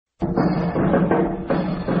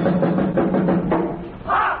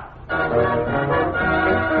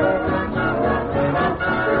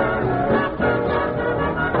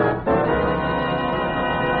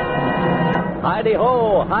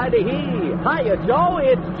Hi-de-ho, hi-de-hee, hiya, Joe,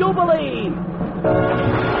 it's Jubilee!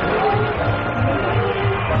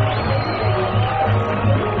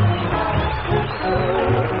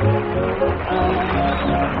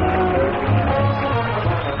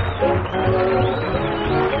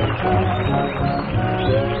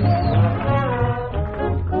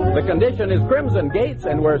 The condition is Crimson Gates,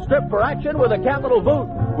 and we're stripped for action with a capital boot.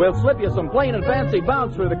 We'll slip you some plain and fancy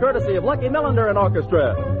bounce through the courtesy of Lucky Millinder and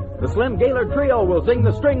Orchestra. The Slim Gaylord Trio will sing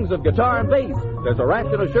the strings of guitar and bass. There's a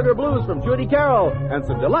ration of sugar blues from Judy Carroll, and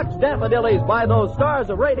some deluxe daffodillies by those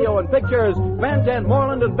stars of radio and pictures, Mantan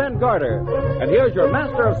Moreland and Ben Carter. And here's your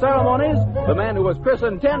master of ceremonies, the man who was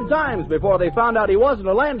christened 10 times before they found out he wasn't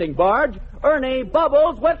a landing barge, Ernie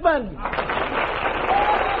Bubbles Whitman.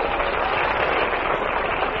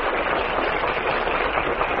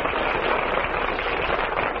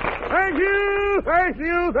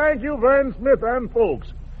 Thank you, Vern Smith and folks.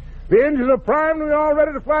 The engines are primed and we're all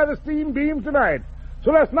ready to fly the steam beams tonight.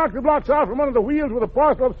 So let's knock the blocks out from under the wheels with a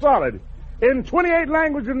parcel of solid. In 28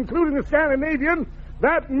 languages, including the Scandinavian,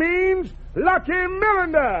 that means Lucky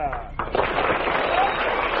Millinder!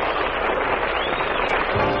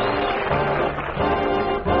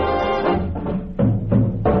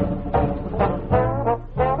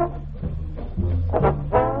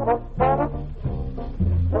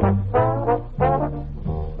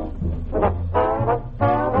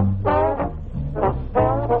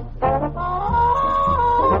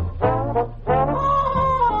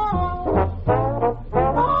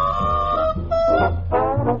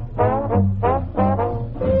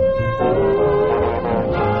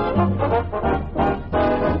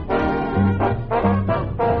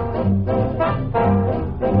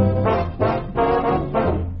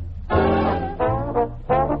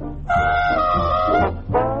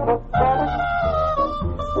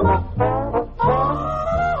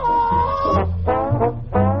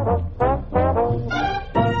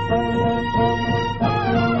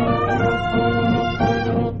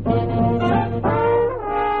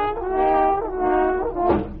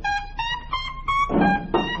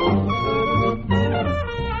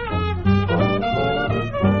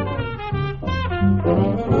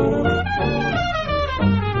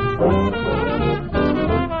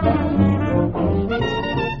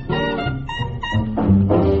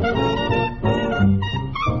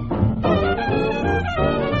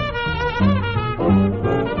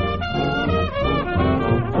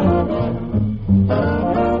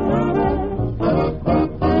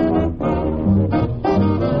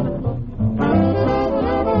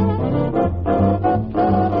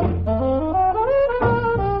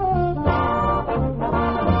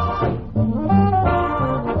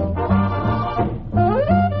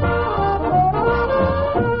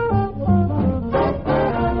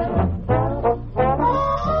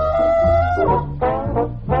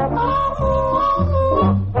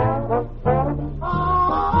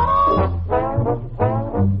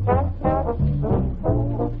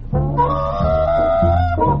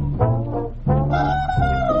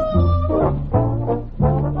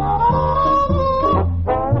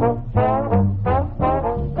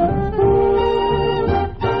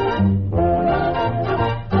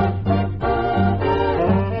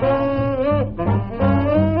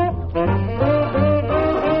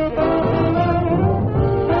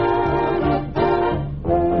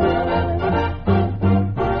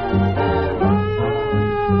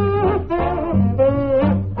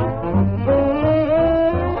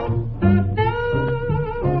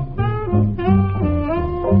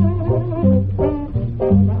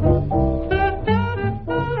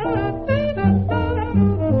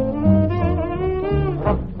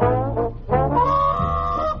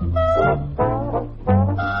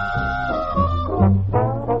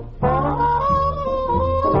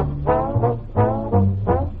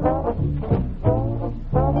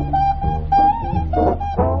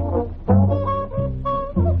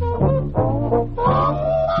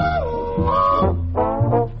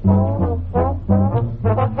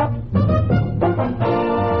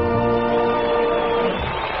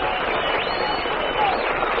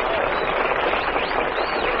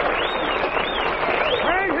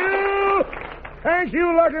 Thank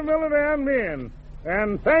you, Lucky Millinder and men.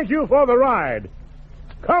 And thank you for the ride.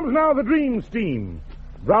 Comes now the dream steam.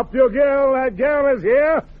 Drop your girl, that girl is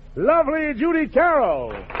here. Lovely Judy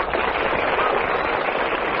Carroll.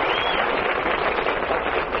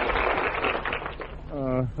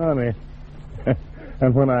 Honey,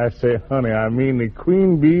 And when I say honey, I mean the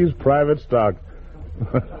Queen Bee's private stock.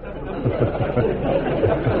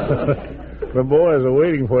 The boys are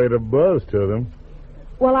waiting for you to buzz to them.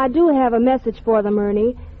 Well, I do have a message for them,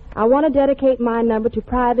 Ernie. I want to dedicate my number to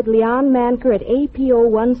Private Leon Manker at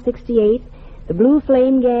APO-168, the Blue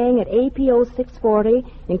Flame Gang at APO-640,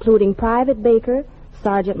 including Private Baker,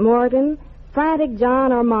 Sergeant Morgan, Frantic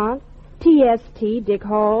John Armont, TST Dick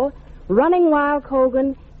Hall, Running Wild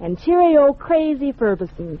Cogan, and Cheerio Crazy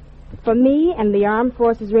Ferguson. For me and the Armed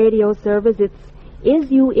Forces Radio Service, it's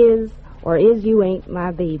Is You Is or Is You Ain't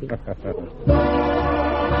My Baby.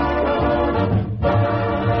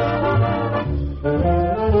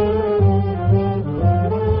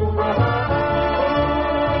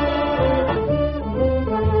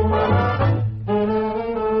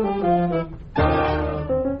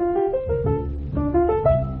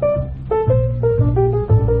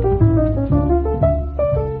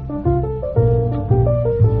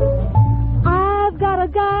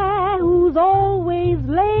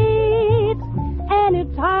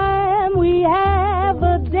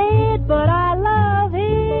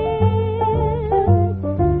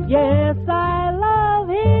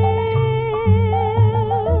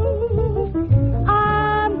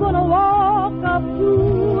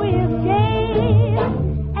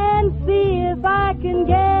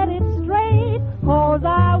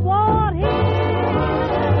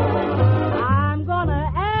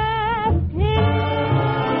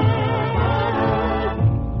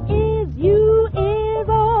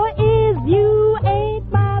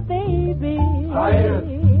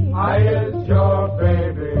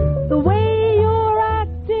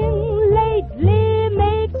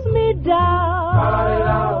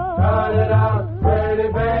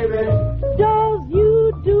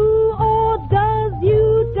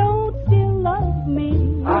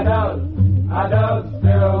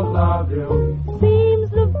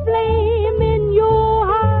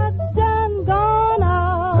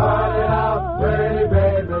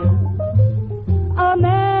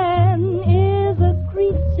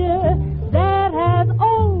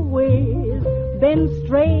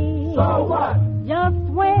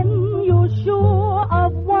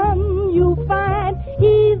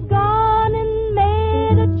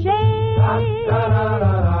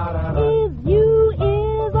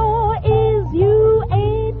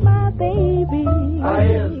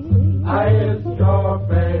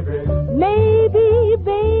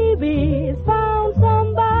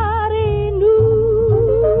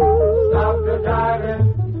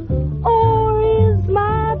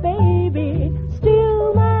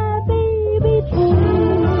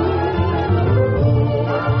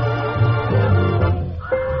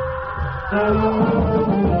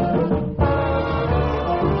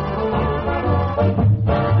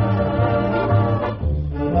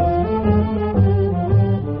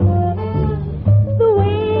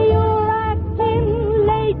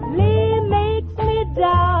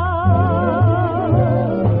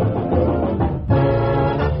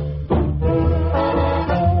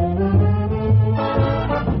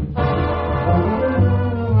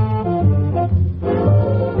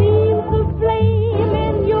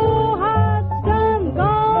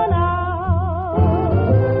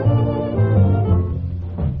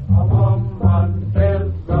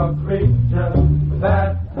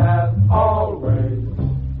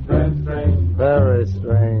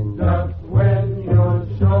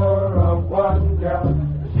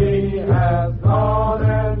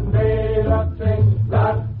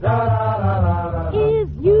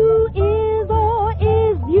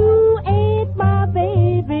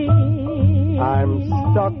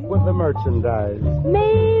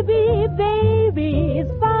 Maybe baby's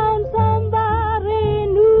found somebody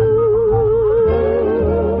new.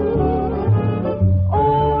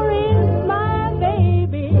 Or is my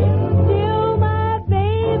baby still my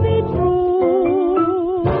baby true?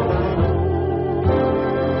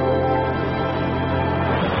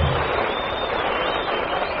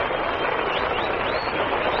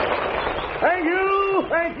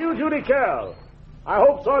 Thank you, Judy Cal. I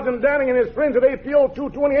hope Sergeant Danning and his friends at APO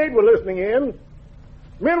 228 were listening in.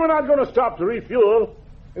 Men, we're not going to stop to refuel.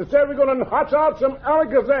 Instead, we're going to hotch out some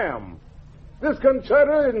alakazam. This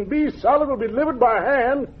concerto in B solid will be delivered by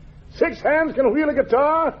hand. 6 hands can wheel a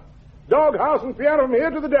guitar, doghouse and piano from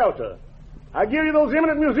here to the Delta. I give you those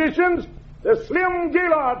eminent musicians, the Slim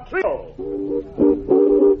Gaylord Trio.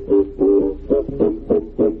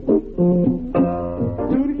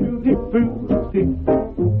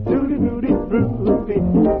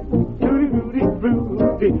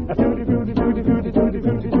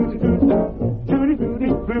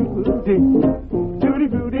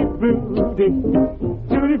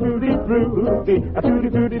 Tutti frutti,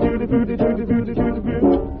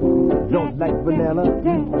 don't like banana.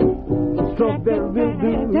 Strawberry will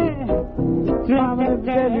do. Mama, let me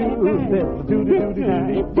tell you, that's tutti frutti,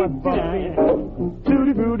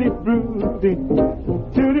 tutti frutti, frutti,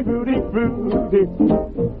 tutti frutti, frutti,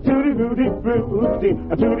 tutti frutti, frutti,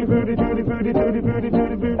 tutti frutti, tutti frutti, tutti frutti,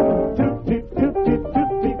 tutti frutti, tutti, tutti,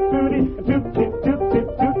 tutti frutti, tutti, tutti,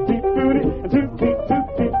 tutti frutti, tutti,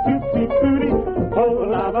 tutti, tutti frutti, oh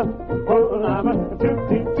lava,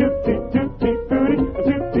 tutti, tutti, tutti frutti,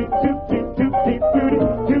 tutti, tutti, tutti frutti,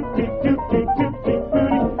 tutti, tutti, tutti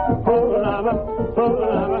frutti, oh lava, oh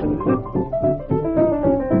lava.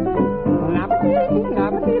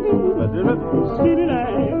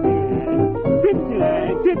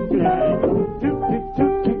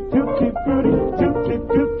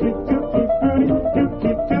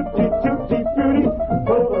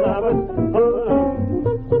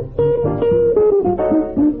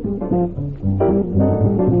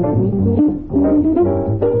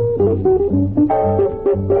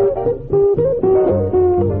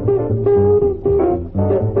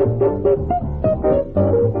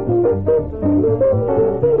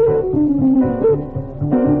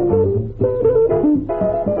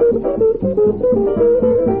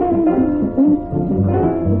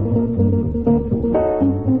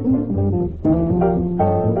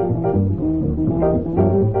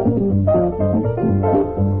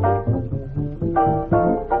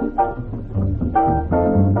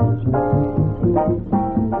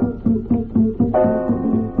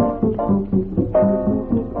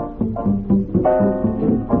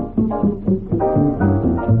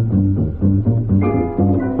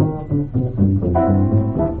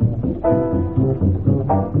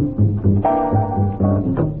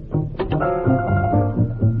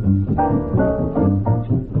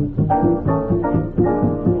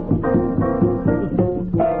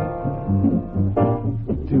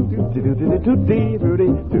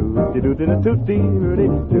 Tutti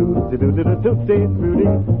frutti, tutti frutti,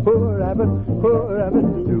 forever, forever.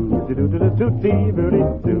 Tutti frutti,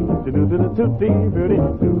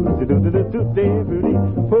 tutti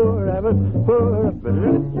frutti, forever, forever.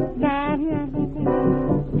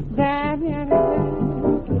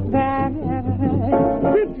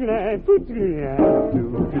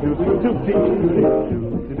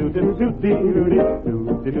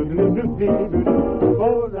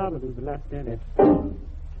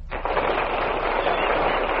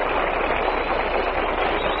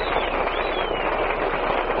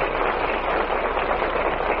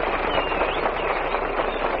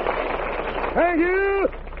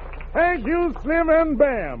 Thank you, Slim and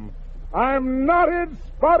Bam. I'm knotted,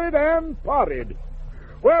 spotted, and potted.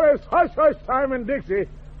 Well, it's hush-hush time in Dixie,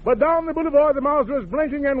 but down the boulevard the Mouser is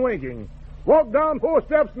blinking and winking. Walk down 4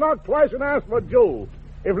 steps, knock twice, and ask for Joe.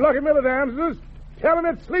 If Lucky Miller dances, tell him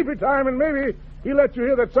it's sleepy time, and maybe he'll let you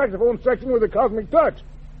hear that saxophone section with a cosmic touch.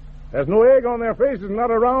 There's no egg on their faces,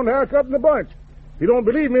 not a round haircut in the bunch. If you don't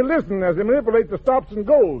believe me, listen as they manipulate the stops and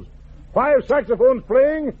goes. 5 saxophones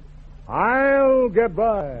playing, I'll get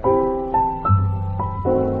by.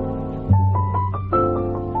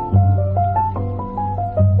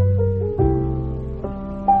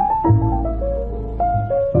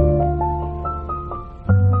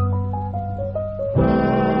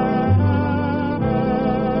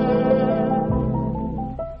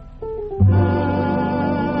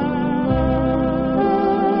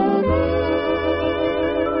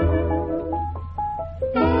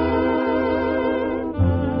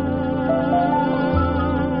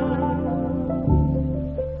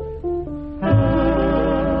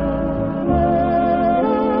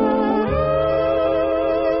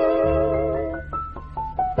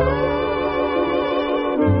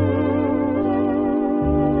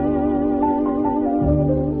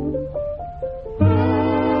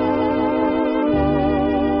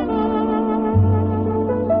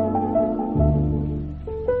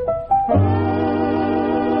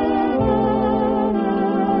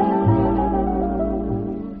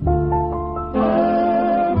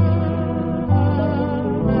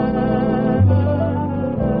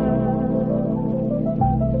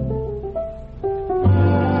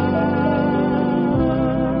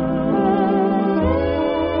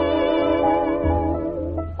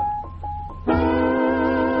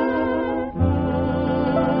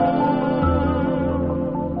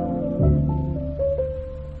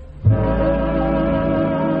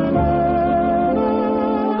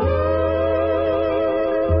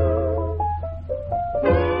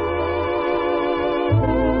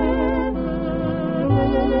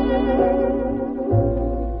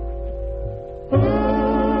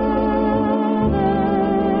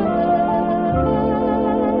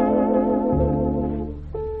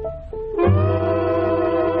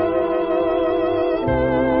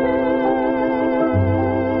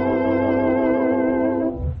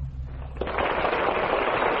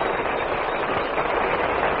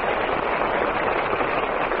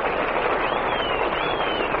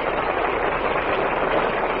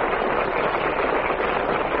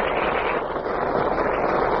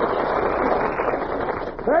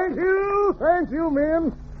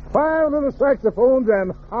 down on the saxophones,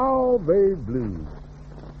 and how they blew.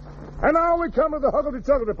 And now we come to the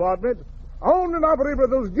huggledy-chuggle department, owned and operated by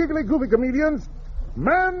those giggly, goofy comedians,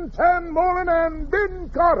 Mantan Moreland and Ben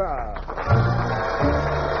Carter.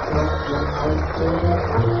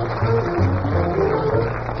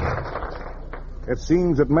 It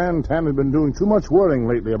seems that Mantan has been doing too much worrying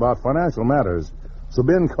lately about financial matters, so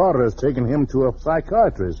Ben Carter has taken him to a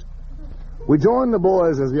psychiatrist. We join the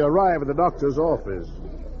boys as they arrive at the doctor's office.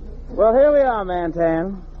 Well, here we are,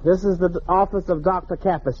 Mantan. This is the office of Dr.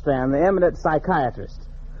 Capistran, the eminent psychiatrist.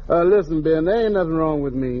 Listen, Ben, there ain't nothing wrong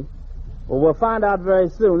with me. Well, we'll find out very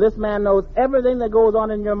soon. This man knows everything that goes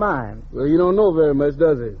on in your mind. Well, you don't know very much,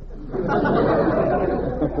 does he?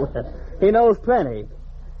 He knows plenty.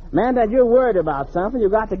 Mantan, you're worried about something.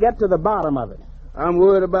 You've got to get to the bottom of it. I'm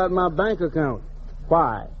worried about my bank account.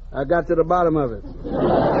 Why? I got to the bottom of it.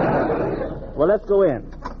 Well, let's go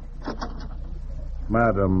in.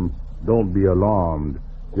 Madam, don't be alarmed.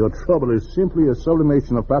 Your trouble is simply a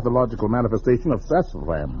sublimation of pathological manifestation of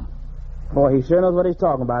sassafras. Boy, he sure knows what he's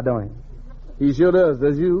talking about, don't he? He sure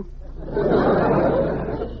does you?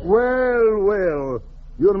 Well.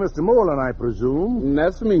 You're Mr. Moreland, I presume.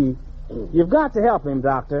 That's me. You've got to help him,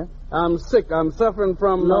 Doctor. I'm sick. I'm suffering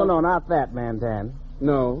from... No, not that, Mantan.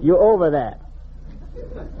 No. You're over that.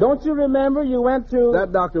 Don't you remember you went to...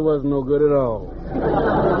 That doctor wasn't no good at all.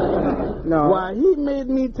 No. Why, he made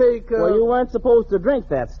me take... Well, you weren't supposed to drink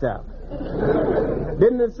that stuff.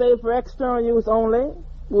 Didn't it say for external use only?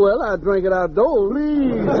 Well, I drank it outdoors.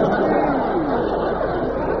 Please.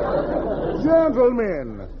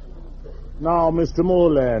 Gentlemen. Now, Mr.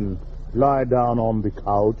 Moreland, lie down on the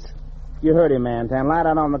couch. You heard him, Mantan. Lie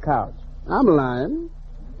down on the couch. I'm lying.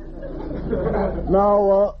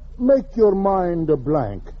 Now, make your mind a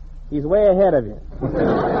blank. He's way ahead of you.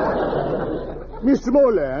 Mr.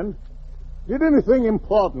 Moreland, did anything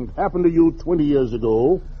important happen to you 20 years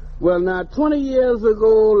ago? Well, now, 20 years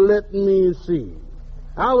ago, let me see.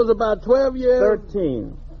 I was about 12 years...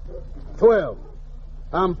 13. 12.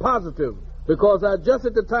 I'm positive, because just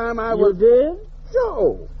at the time I was... You did?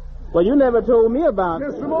 Sure. Well, you never told me about...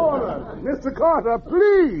 Mr. Moreland, Mr. Carter,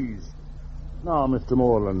 please. Now, Mr.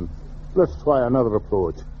 Moreland, let's try another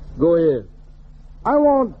approach. Go ahead. I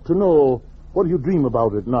want to know what you dream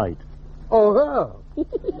about at night. Oh, her.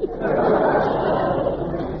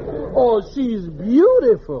 Oh, she's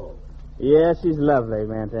beautiful. Yeah, she's lovely,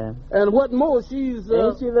 Mantan. And what more, she's...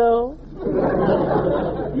 Ain't she, though?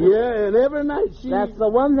 Yeah, and every night she... That's the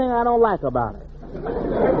one thing I don't like about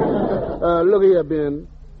her. Look here, Ben.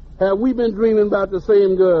 Have we been dreaming about the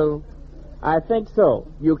same girl? I think so.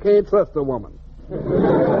 You can't trust a woman.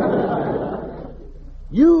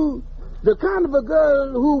 You, the kind of a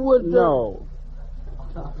girl who would... No.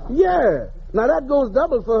 Yeah. Now, that goes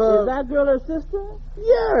double for her. Is that girl her sister?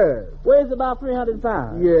 Yeah. Weighs about 300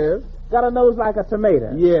 pounds. Yes. Got a nose like a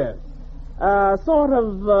tomato. Yes. Sort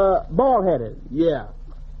of bald-headed. Yeah.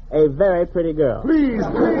 A very pretty girl. Please.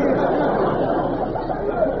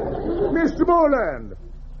 Mr. Moreland,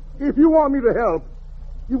 if you want me to help,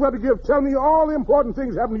 you've got to tell me all the important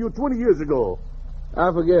things happened to you 20 years ago.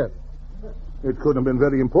 I forget. It couldn't have been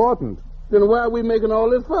very important. Then why are we making all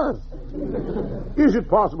this fuss? Is it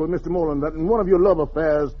possible, Mr. Moreland, that in one of your love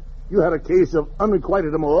affairs you had a case of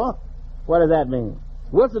unrequited amour? What does that mean?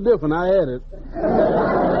 What's the difference? I had it.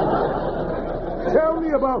 Tell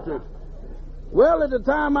me about it. Well, at the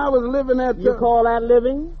time I was living at... You call that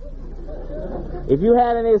living? If you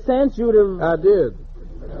had any sense, you'd have... I did.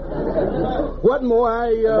 What more,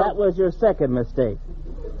 That was your second mistake.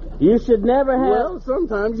 You should never have... Well,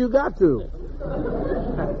 sometimes you got to.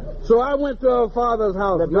 So I went to her father's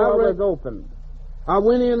house. The door was open. I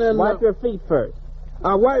went in and... Wipe your feet first.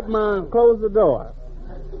 I wiped my... Close the door.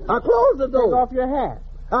 I closed the door. Take off your hat.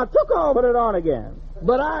 I took off... Put it on again.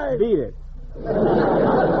 But I... Beat it.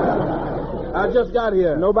 I just got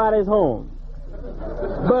here. Nobody's home.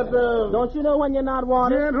 But, Don't you know when you're not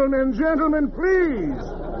wanted? Gentlemen, please.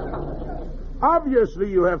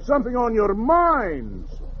 Obviously, you have something on your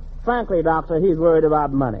minds. Frankly, Doctor, he's worried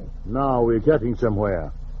about money. Now we're getting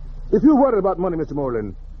somewhere. If you're worried about money, Mr.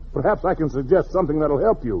 Moreland, perhaps I can suggest something that'll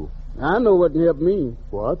help you. I know what can help me.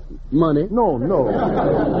 What? Money. No.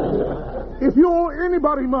 If you owe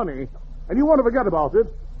anybody money and you want to forget about it,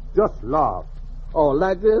 just laugh. Oh,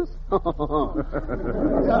 like this? Well,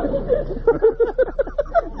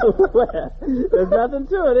 there's nothing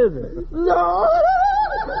to it, is it? No.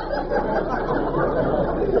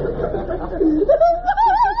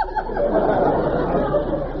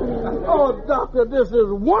 Oh, Doctor, this is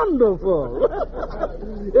wonderful.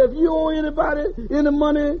 If you owe anybody any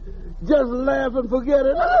money, just laugh and forget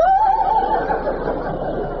it.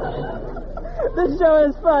 This show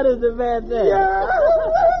is fun, isn't it, man? Yeah.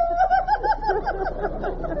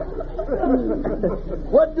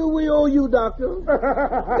 What do we owe you, Doctor?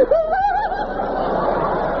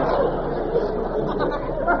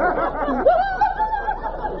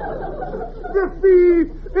 The fee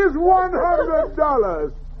is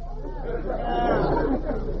 $100.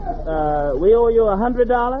 We owe you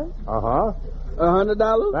 $100? Uh-huh.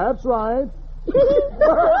 $100? That's right.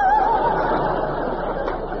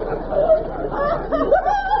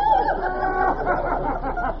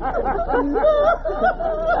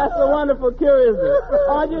 That's a wonderful curiosity.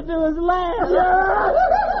 All you do is laugh.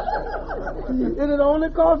 And it only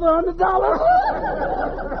costs $100?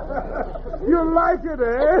 You like it,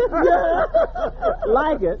 eh? Yeah.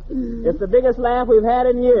 Like it? It's the biggest laugh we've had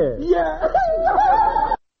in years. Yeah.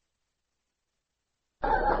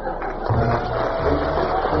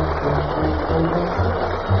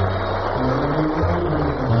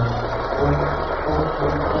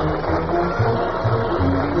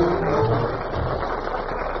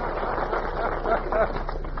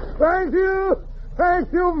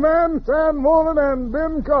 Thank you, men, Sanborn and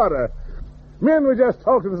Ben Carter. Men, we just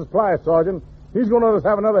talked to the supply sergeant. He's going to let us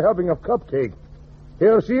have another helping of cupcake.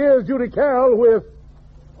 Here she is, Judy Carroll, with,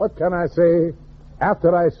 what can I say,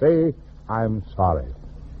 after I say I'm sorry.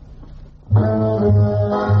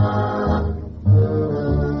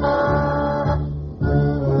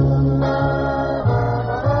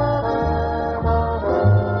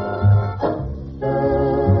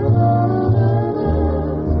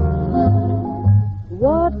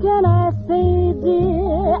 What can I say,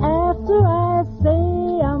 dear, after I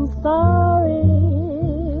say I'm sorry?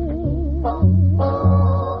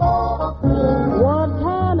 What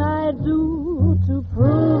can I do to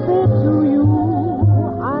prove it to you?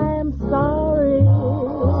 I'm sorry.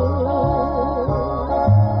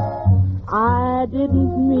 I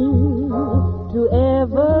didn't mean to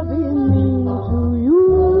ever be mean to you.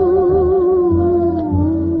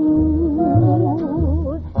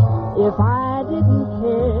 If I didn't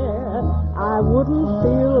care, I wouldn't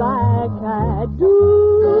feel like I do.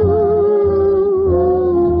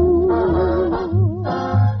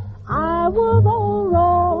 I was all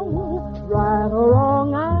wrong, right or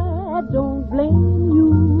wrong, I don't blame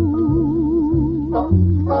you.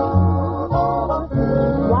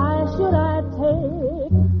 Why should I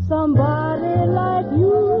take somebody like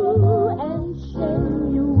you and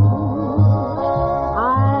shame you?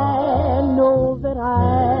 I know that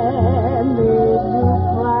I made you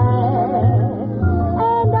cry,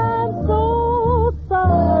 and I'm so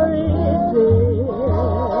sorry, dear.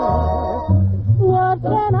 What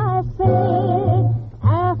can I say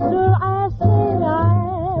after I say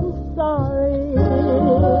I'm sorry?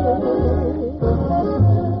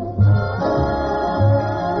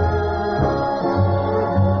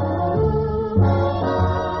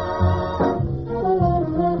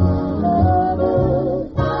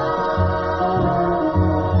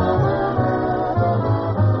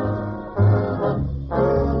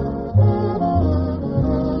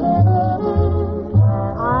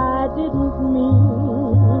 I didn't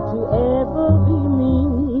mean to ever be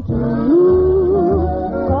mean to you,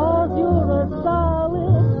 'cause you're a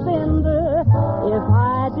solid fender. If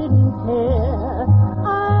I didn't care,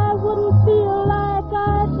 I wouldn't feel like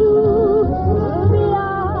I do.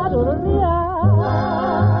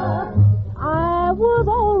 I was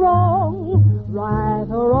all wrong, right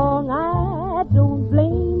or wrong, I don't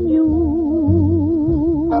blame you.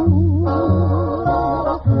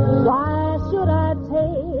 Why should I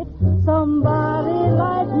take somebody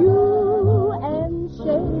like you and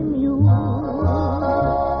shame you?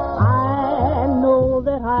 I know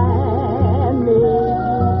that I made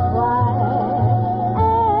you cry,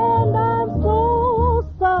 and I'm so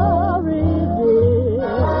sorry, dear.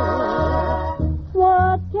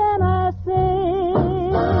 What can I say?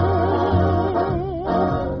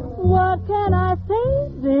 What can I say,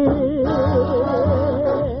 dear?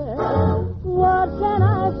 What can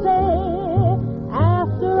I say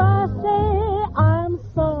after I say I'm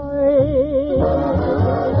sorry?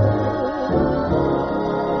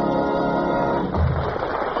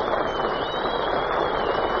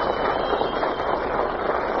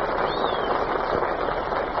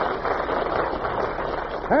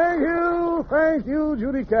 Thank you,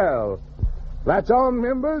 Judy Carroll. That's on,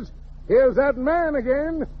 members. Here's that man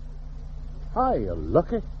again. Hiya,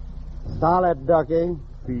 Lucky. Solid, Ducky.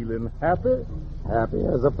 Feeling happy? Happy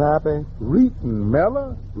as a pappy. Reetin'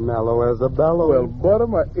 mellow. Mellow as a bellow. Well, butter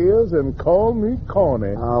my ears and call me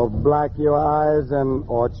corny. I'll black your eyes and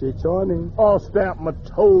orchy chorny. Or stamp my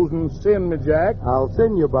toes and send me, Jack. I'll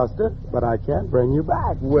send you, Buster, but I can't bring you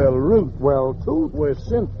back. Well, Root. Well, Toot. We're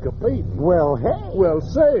syncopating. Well, hey. Well,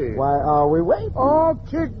 say. Why are we waiting? Oh,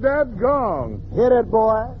 kick that gong. Hit it,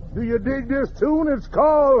 boy. Do you dig this tune? It's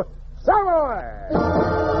called Savoy.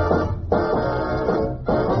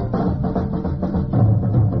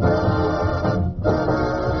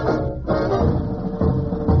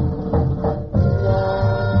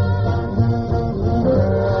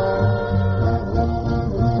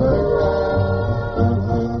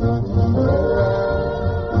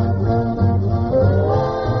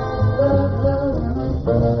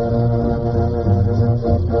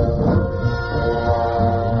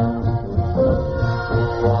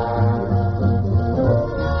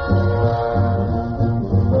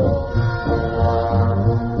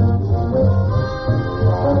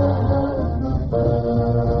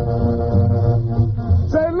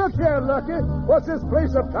 What's this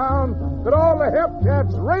place uptown that all the hep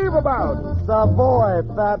cats rave about? Savoy,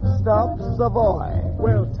 fat stuff, Savoy.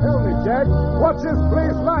 Well, tell me, Jack, what's this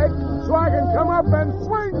place like so I can come up and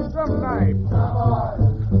swing some night? Savoy.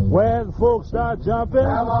 Where the folks start jumping.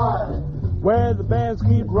 Savoy. Where the bands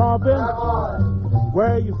keep romping. Savoy.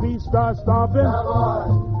 Where your feet start stomping.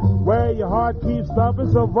 Savoy. Where your heart keeps thumping.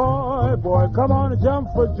 Savoy, boy, come on and jump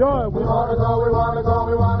for joy. We want to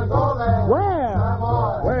go there. Where?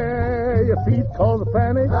 Savoy. Where your feet cause a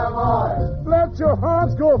panic. Savoy. Let your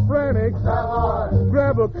hearts go frantic. Savoy.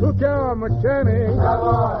 Grab a cookout mechanic.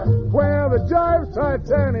 Savoy. Where the jive's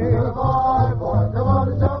Titanic. Savoy, boy, come on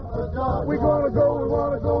and jump for joy. We want to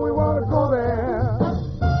go there.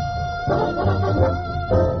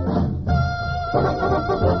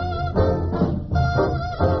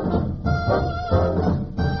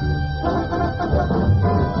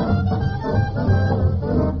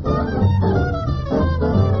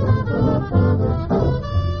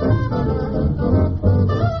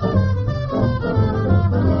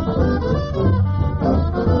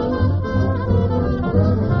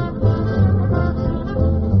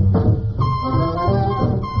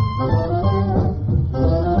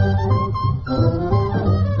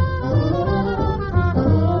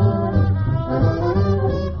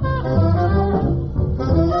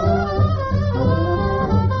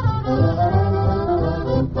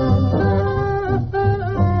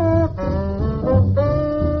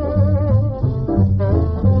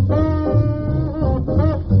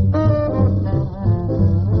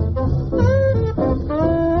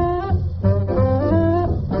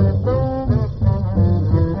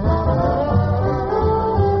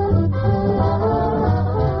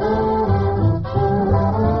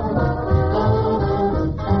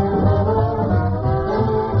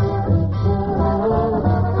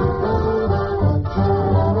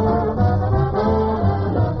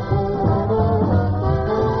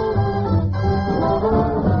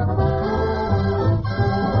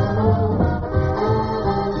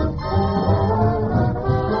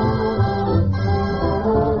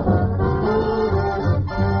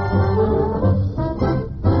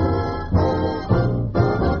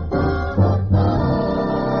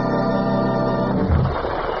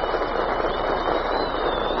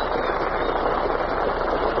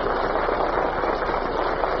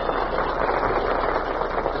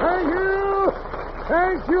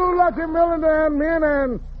 Thank you, Lucky Millinder and men,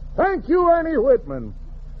 and thank you, Ernie Whitman.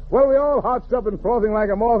 Well, we all hotched up and frothing like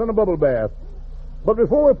a moth in a bubble bath. But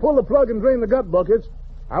before we pull the plug and drain the gut buckets,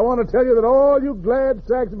 I want to tell you that all you glad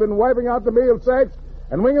sacks have been wiping out the mail sacks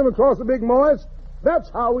and winging them across the big moist. That's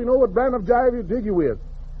how we know what brand of jive you dig you with.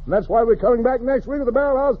 And that's why we're coming back next week with a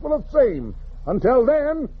barrel house full of same. Until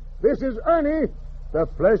then, this is Ernie. The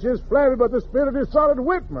flesh is flabby, but the spirit is solid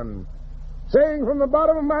Whitman. Saying from the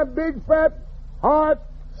bottom of my big fat heart,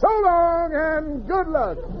 so long and good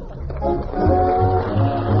luck.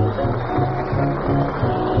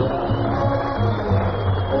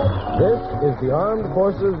 This is the Armed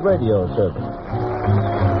Forces Radio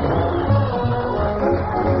Service.